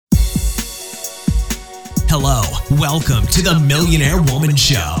Hello, welcome to the Millionaire Woman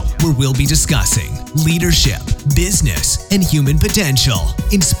Show, where we'll be discussing leadership, business, and human potential,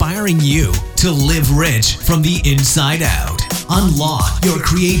 inspiring you to live rich from the inside out. Unlock your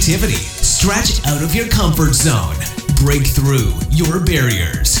creativity, stretch out of your comfort zone, break through your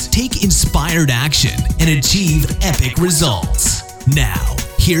barriers, take inspired action, and achieve epic results. Now,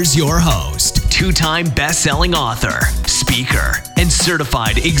 here's your host, two-time best-selling author, speaker, and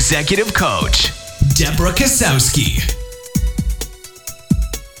certified executive coach, Deborah Kasowski.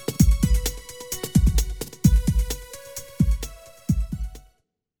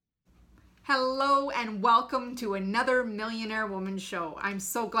 Hello and welcome to another Millionaire Woman Show. I'm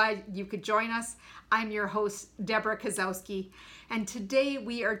so glad you could join us. I'm your host, Deborah Kasowski, and today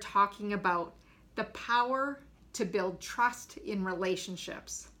we are talking about the power to build trust in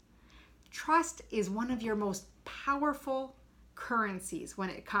relationships. Trust is one of your most powerful currencies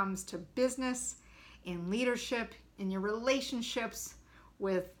when it comes to business, in leadership, in your relationships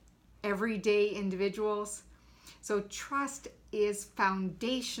with everyday individuals. So trust is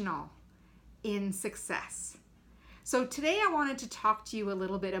foundational in success. So today I wanted to talk to you a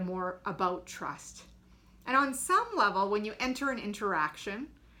little bit more about trust. And on some level, when you enter an interaction,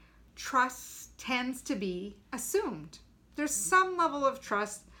 trust tends to be assumed. There's some level of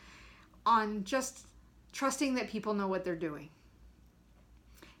trust on just trusting that people know what they're doing.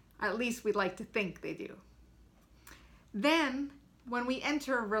 At least we'd like to think they do. Then, when we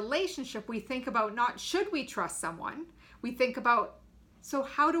enter a relationship, we think about not should we trust someone, we think about, so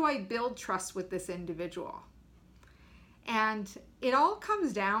how do I build trust with this individual? And it all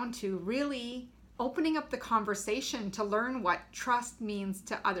comes down to really opening up the conversation to learn what trust means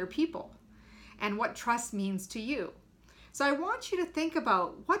to other people and what trust means to you. So I want you to think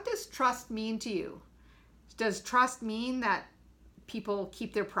about, what does trust mean to you? Does trust mean that people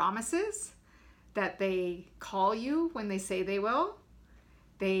keep their promises, that they call you when they say they will,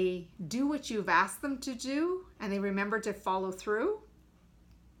 they do what you've asked them to do, and they remember to follow through?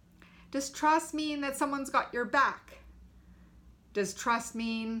 Does trust mean that someone's got your back? Does trust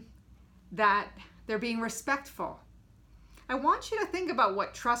mean that they're being respectful? I want you to think about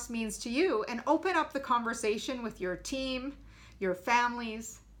what trust means to you and open up the conversation with your team, your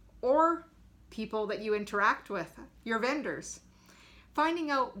families, or people that you interact with, your vendors.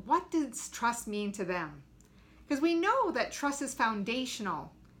 Finding out, what does trust mean to them? Because we know that trust is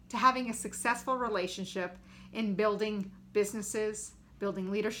foundational to having a successful relationship in building businesses,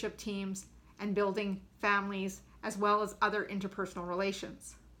 building leadership teams, and building families, as well as other interpersonal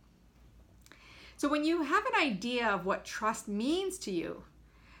relations. So when you have an idea of what trust means to you,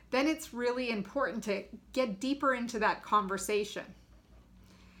 then it's really important to get deeper into that conversation.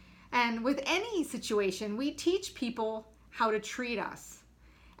 And with any situation, we teach people how to treat us.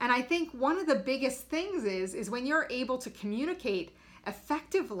 And I think one of the biggest things is when you're able to communicate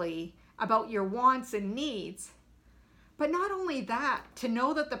effectively about your wants and needs, but not only that, to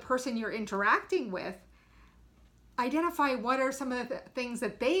know that the person you're interacting with, identify what are some of the things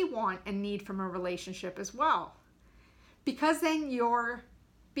that they want and need from a relationship as well. Because then you're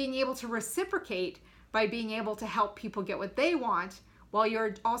being able to reciprocate by being able to help people get what they want while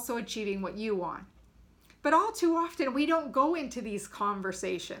you're also achieving what you want. But all too often, we don't go into these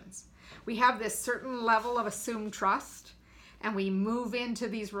conversations. We have this certain level of assumed trust, and we move into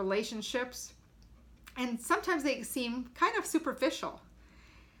these relationships, and sometimes they seem kind of superficial.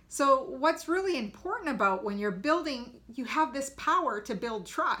 So what's really important about when you're building, you have this power to build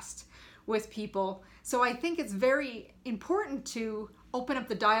trust with people. So I think it's very important to open up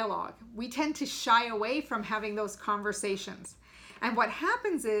the dialogue. We tend to shy away from having those conversations. And what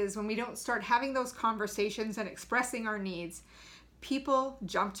happens is when we don't start having those conversations and expressing our needs, people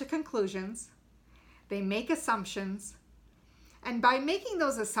jump to conclusions, they make assumptions, and by making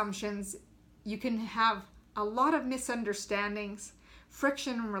those assumptions, you can have a lot of misunderstandings,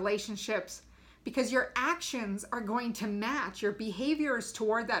 friction in relationships, because your actions are going to match, your behaviors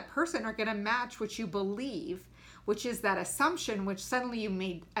toward that person are going to match what you believe, which is that assumption which suddenly you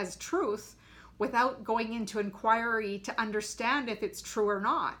made as truth, without going into inquiry to understand if it's true or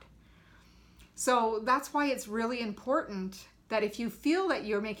not. So that's why it's really important that if you feel that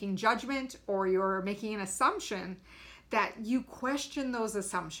you're making judgment or you're making an assumption, that you question those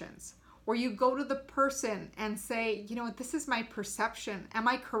assumptions, or you go to the person and say, you know, this is my perception. Am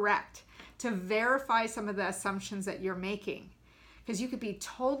I correct? To verify some of the assumptions that you're making. Because you could be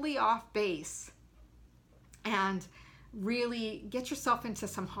totally off base and really get yourself into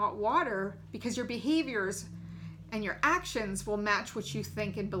some hot water because your behaviors and your actions will match what you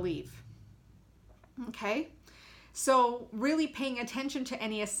think and believe. Okay? So really paying attention to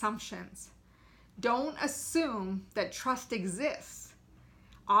any assumptions. Don't assume that trust exists.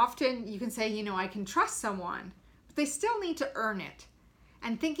 Often you can say, I can trust someone, but they still need to earn it.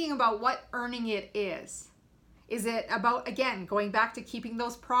 And thinking about what earning it is. Is it about, again, going back to keeping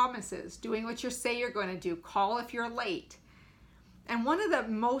those promises, doing what you say you're going to do, call if you're late? And one of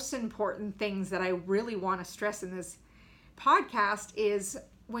the most important things that I really want to stress in this podcast is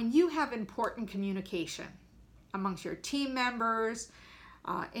when you have important communication amongst your team members,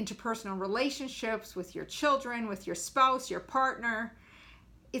 interpersonal relationships with your children, with your spouse, your partner,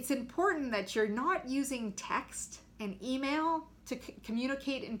 it's important that you're not using text and email to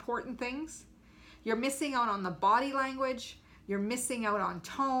communicate important things. You're missing out on the body language. You're missing out on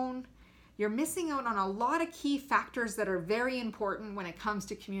tone. You're missing out on a lot of key factors that are very important when it comes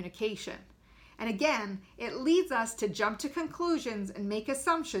to communication. And again, it leads us to jump to conclusions and make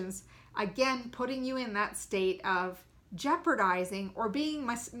assumptions, again, putting you in that state of jeopardizing or being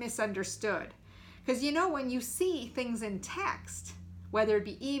misunderstood. Because when you see things in text, whether it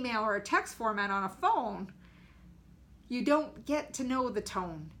be email or a text format on a phone, you don't get to know the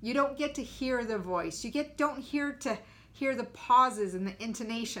tone. You don't get to hear the voice. You don't hear the pauses and the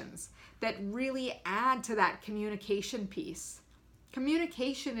intonations that really add to that communication piece.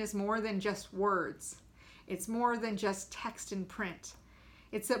 Communication is more than just words. It's more than just text and print.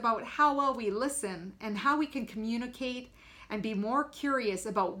 It's about how well we listen and how we can communicate and be more curious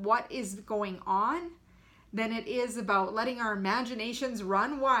about what is going on than it is about letting our imaginations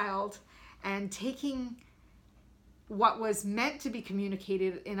run wild and taking what was meant to be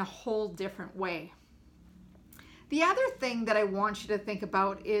communicated in a whole different way. The other thing that I want you to think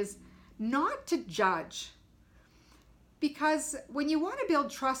about is not to judge. Because when you want to build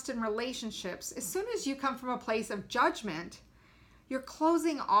trust in relationships, as soon as you come from a place of judgment, you're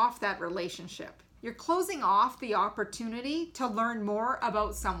closing off that relationship. You're closing off the opportunity to learn more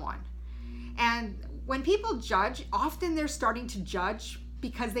about someone. And when people judge, often they're starting to judge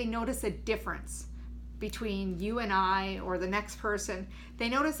because they notice a difference between you and I or the next person. They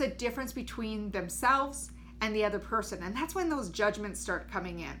notice a difference between themselves and the other person. And that's when those judgments start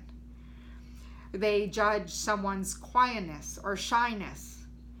coming in. They judge someone's quietness or shyness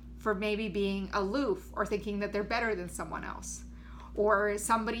for maybe being aloof or thinking that they're better than someone else. Or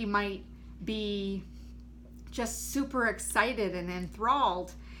somebody might be just super excited and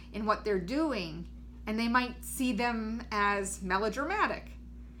enthralled in what they're doing, and they might see them as melodramatic.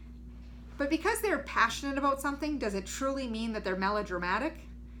 But because they're passionate about something, does it truly mean that they're melodramatic?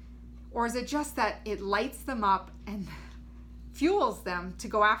 Or is it just that it lights them up and fuels them to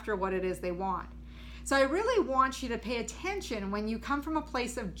go after what it is they want? So I really want you to pay attention when you come from a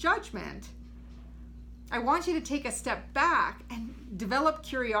place of judgment. I want you to take a step back and develop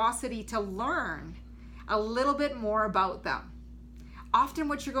curiosity to learn a little bit more about them. Often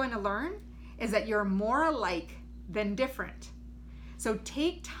what you're going to learn is that you're more alike than different. So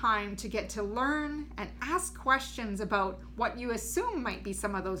take time to get to learn and ask questions about what you assume might be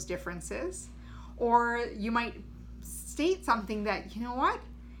some of those differences. Or you might state something that,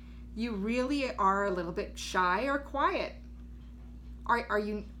 you really are a little bit shy or quiet. Are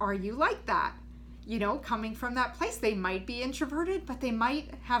you like that? Coming from that place, they might be introverted, but they might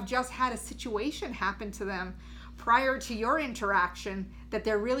have just had a situation happen to them prior to your interaction that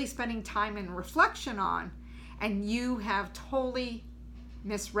they're really spending time in reflection on, and you have totally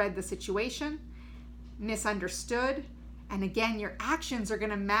misread the situation, misunderstood, and again, your actions are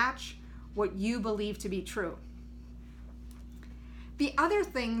going to match what you believe to be true. The other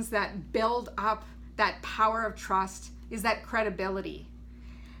things that build up that power of trust is that credibility.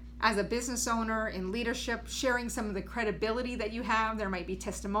 As a business owner in leadership, sharing some of the credibility that you have, there might be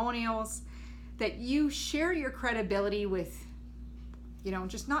testimonials, that you share your credibility with,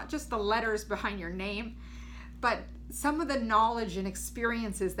 not just the letters behind your name, but some of the knowledge and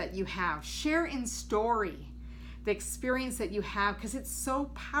experiences that you have. Share in story the experience that you have, because it's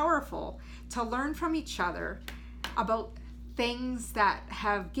so powerful to learn from each other about things that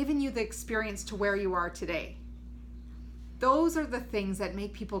have given you the experience to where you are today. Those are the things that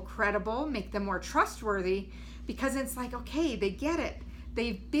make people credible, make them more trustworthy, because it's like, okay, they get it.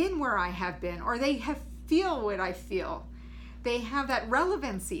 They've been where I have been, or they have feel what I feel. They have that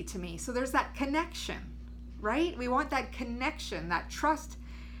relevancy to me. So there's that connection, right? We want that connection, that trust,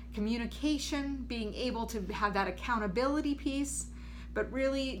 communication, being able to have that accountability piece, but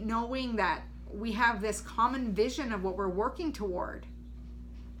really knowing that we have this common vision of what we're working toward.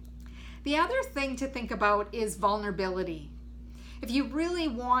 The other thing to think about is vulnerability. If you really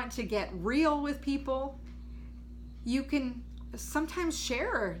want to get real with people, you can sometimes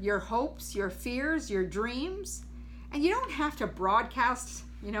share your hopes, your fears, your dreams, and you don't have to broadcast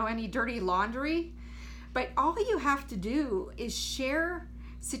any dirty laundry. But all you have to do is share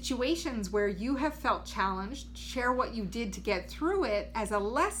situations where you have felt challenged, share what you did to get through it as a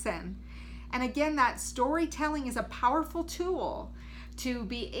lesson. And again, that storytelling is a powerful tool to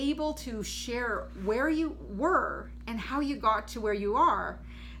be able to share where you were and how you got to where you are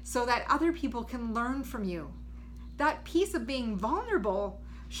so that other people can learn from you. That piece of being vulnerable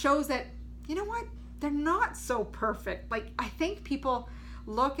shows that, you know what, they're not so perfect. Like, I think people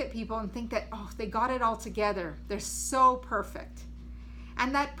look at people and think that, oh, they got it all together. They're so perfect.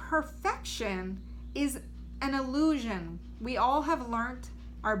 And that perfection is an illusion. We all have learned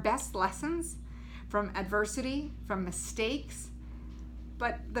our best lessons from adversity, from mistakes.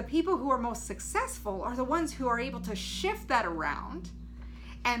 But the people who are most successful are the ones who are able to shift that around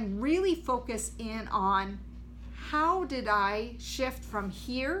and really focus in on, how did I shift from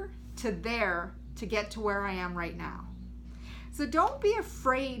here to there to get to where I am right now? So don't be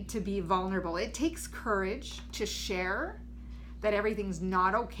afraid to be vulnerable. It takes courage to share that everything's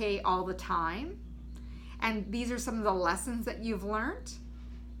not okay all the time. And these are some of the lessons that you've learned.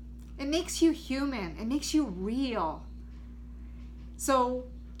 It makes you human. It makes you real. So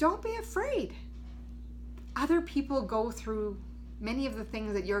don't be afraid. Other people go through many of the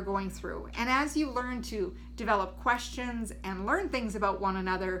things that you're going through. And as you learn to develop questions and learn things about one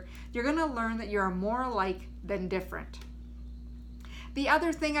another, you're going to learn that you're more alike than different. The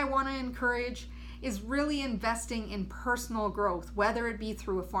other thing I want to encourage is really investing in personal growth, whether it be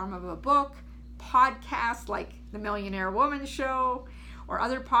through a form of a book, podcast like The Millionaire Woman Show, or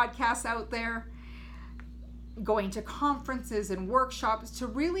other podcasts out there, going to conferences and workshops to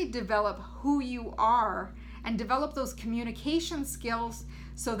really develop who you are and develop those communication skills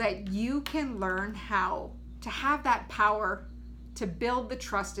so that you can learn how to have that power to build the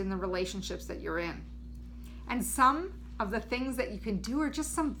trust in the relationships that you're in. And some of the things that you can do are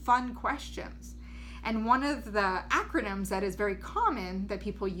just some fun questions. And one of the acronyms that is very common that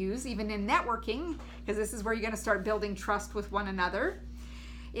people use, even in networking, because this is where you're going to start building trust with one another,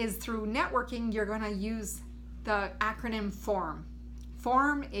 is through networking, you're going to use the acronym FORM.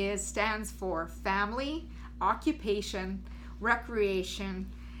 FORM stands for family, occupation, recreation,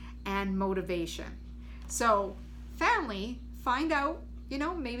 and motivation. So family, find out,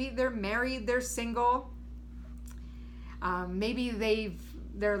 maybe they're married, they're single, maybe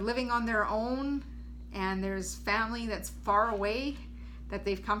they're living on their own, and there's family that's far away, that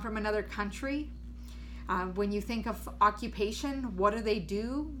they've come from another country. When you think of occupation, what do they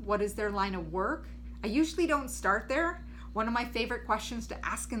do? What is their line of work? I usually don't start there. One of my favorite questions to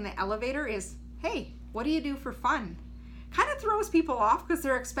ask in the elevator is, hey, what do you do for fun? Kind of throws people off because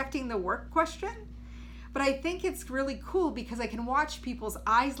they're expecting the work question. But I think it's really cool because I can watch people's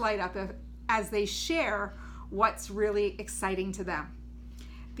eyes light up as they share what's really exciting to them.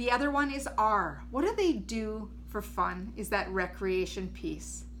 The other one is R. What do they do for fun? Is that recreation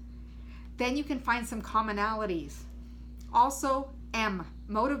piece. Then you can find some commonalities. Also, M,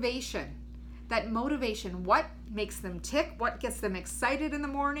 motivation. That motivation, what makes them tick, what gets them excited in the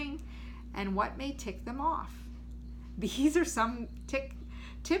morning, and what may tick them off. These are some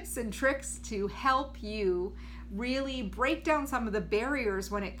tips and tricks to help you really break down some of the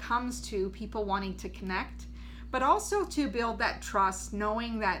barriers when it comes to people wanting to connect, but also to build that trust,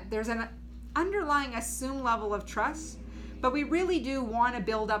 knowing that there's an underlying assumed level of trust, but we really do want to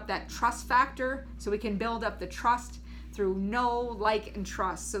build up that trust factor so we can build up the trust through know, like, and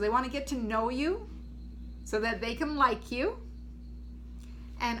trust. So they want to get to know you so that they can like you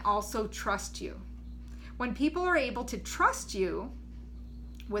and also trust you. When people are able to trust you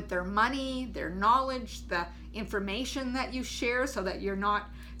with their money, their knowledge, the information that you share, so that you're not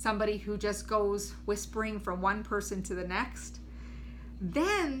somebody who just goes whispering from one person to the next,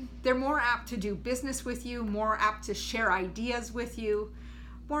 then they're more apt to do business with you, more apt to share ideas with you,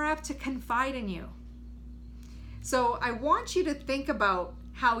 more apt to confide in you. So I want you to think about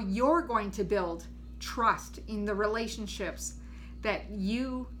how you're going to build trust in the relationships that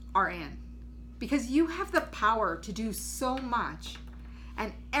you are in, because you have the power to do so much,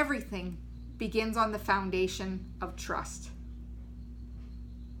 and everything begins on the foundation of trust.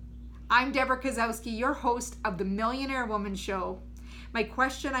 I'm Deborah Kozowski, your host of The Millionaire Woman Show. My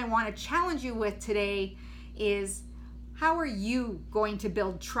question I want to challenge you with today is, how are you going to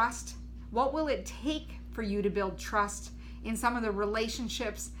build trust? What will it take for you to build trust in some of the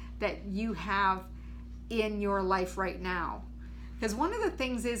relationships that you have in your life right now? Because one of the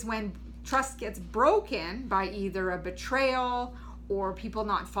things is when trust gets broken by either a betrayal or people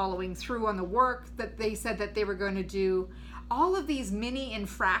not following through on the work that they said that they were going to do, all of these mini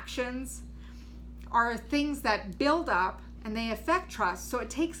infractions are things that build up and they affect trust. So it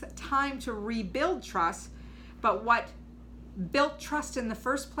takes time to rebuild trust, but what built trust in the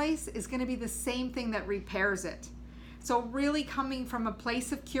first place is going to be the same thing that repairs it. So really coming from a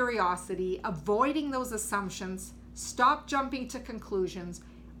place of curiosity, avoiding those assumptions, stop jumping to conclusions,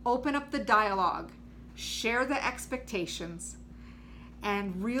 open up the dialogue, share the expectations,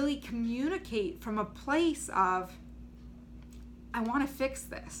 and really communicate from a place of, I want to fix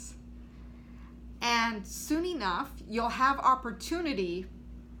this. And soon enough, you'll have opportunity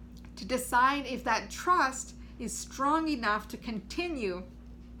to decide if that trust is strong enough to continue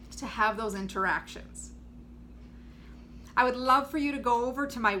to have those interactions. I would love for you to go over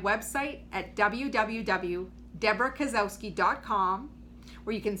to my website at www.deborahkozowski.com,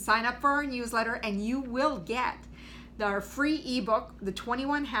 where you can sign up for our newsletter and you will get our free ebook, The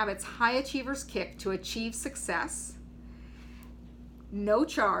 21 Habits High Achievers Kick to Achieve Success. No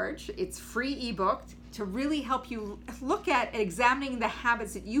charge. It's free ebook to really help you look at examining the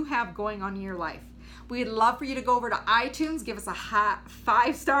habits that you have going on in your life. We'd love for you to go over to iTunes, give us a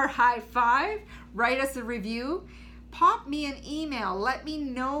 5-star high five, write us a review, pop me an email, let me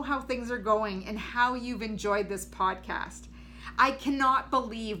know how things are going and how you've enjoyed this podcast. I cannot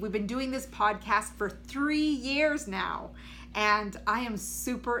believe we've been doing this podcast for 3 years now, and I am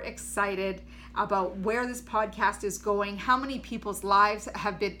super excited about where this podcast is going, how many people's lives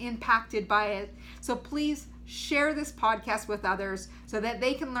have been impacted by it. So please share this podcast with others so that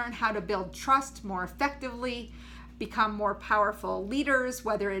they can learn how to build trust more effectively, become more powerful leaders,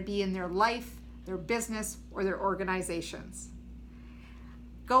 whether it be in their life, their business, or their organizations.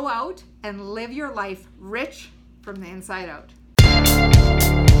 Go out and live your life rich from the inside out.